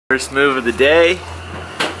First move of the day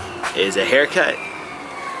is a haircut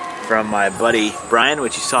from my buddy Brian,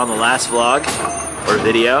 which you saw in the last vlog or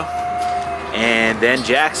video. And then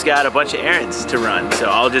Jack's got a bunch of errands to run, so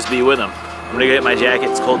I'll just be with him. I'm gonna go get my jacket,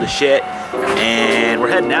 it's cold as shit, and we're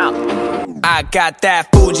heading out. I got that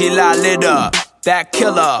Fuji La lit up, that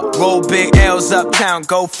killer, roll big L's uptown,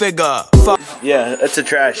 go figure. Fuck. Yeah, that's a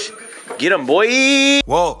trash. Get him, boy!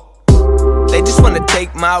 Whoa. They just wanna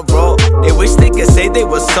take my role. They wish they could say they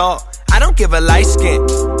was salt. I don't give a light skin,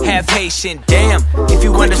 half Haitian, damn. If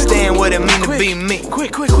you understand what it mean to be me.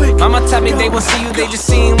 Quick. Mama tell me they won't see you, they just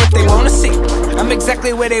seeing what they wanna see. I'm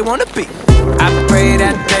exactly where they wanna be. I pray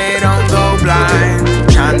that they don't go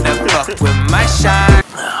blind, trying to fuck with my shine.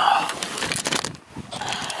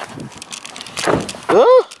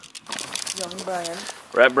 Young Brian.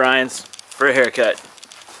 We're at Brian's for a haircut.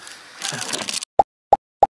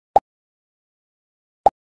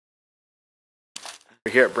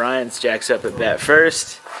 We're here at Brian's. Jack's up at bat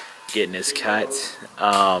first, getting his cut.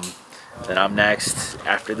 Then I'm next.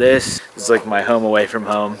 After this is like my home away from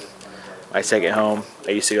home, my second home.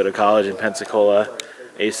 I used to go to college in Pensacola.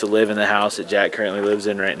 I used to live in the house that Jack currently lives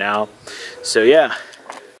in right now. So yeah.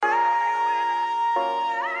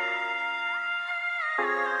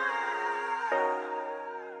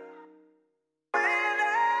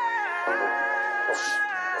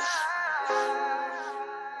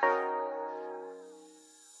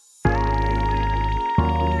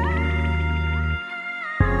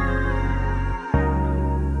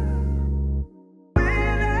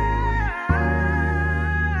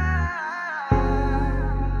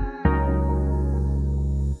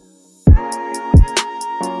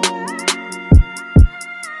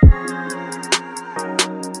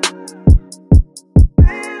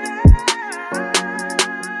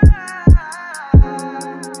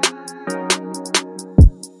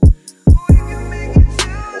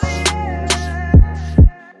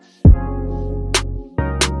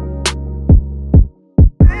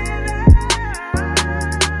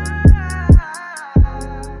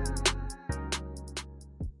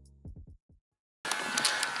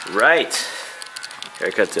 Right,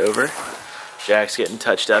 haircut's over. Jack's getting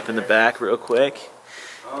touched up in the back real quick,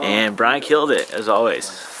 and Brian killed it as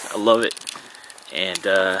always. I love it. And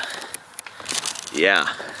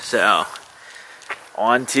yeah, so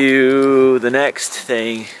on to the next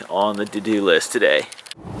thing on the to-do list today.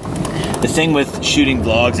 The thing with shooting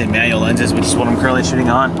vlogs and manual lenses, which is what I'm currently shooting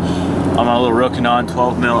on my little Rokinon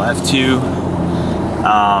 12mm f2,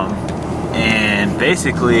 and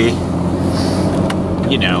basically,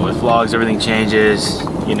 you know, with vlogs, everything changes.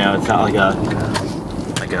 You know, it's not like a,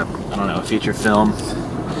 I don't know, a feature film.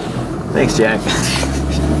 Thanks, Jack.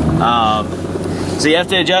 So you have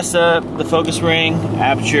to adjust the focus ring,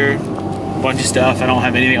 aperture, a bunch of stuff. I don't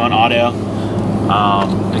have anything on auto,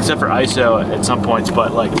 except for ISO at some points,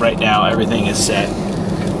 but like right now, everything is set.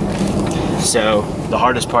 So the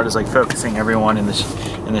hardest part is like focusing everyone in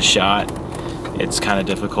the shot. It's kind of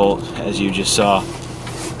difficult, as you just saw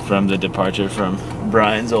from the departure from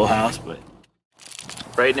Brian's old house. But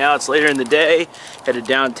right now it's later in the day, headed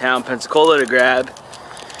downtown Pensacola to grab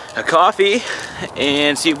a coffee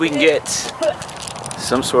and see if we can get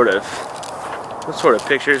some sort of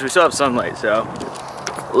pictures. We still have sunlight, so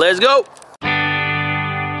let's go.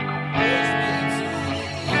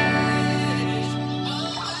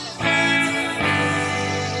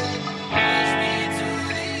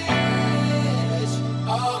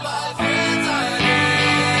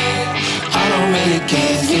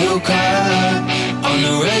 Give you caught on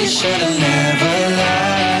the race, should've never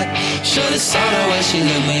lied. Should've saw the way she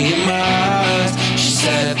looked me in my eyes. She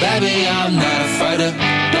said, baby, I'm not afraid of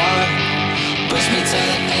God. Push me to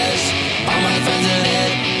the edge, all my friends are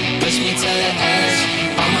dead. Push me to the edge,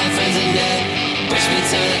 all my friends are dead. Push me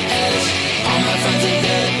to the edge.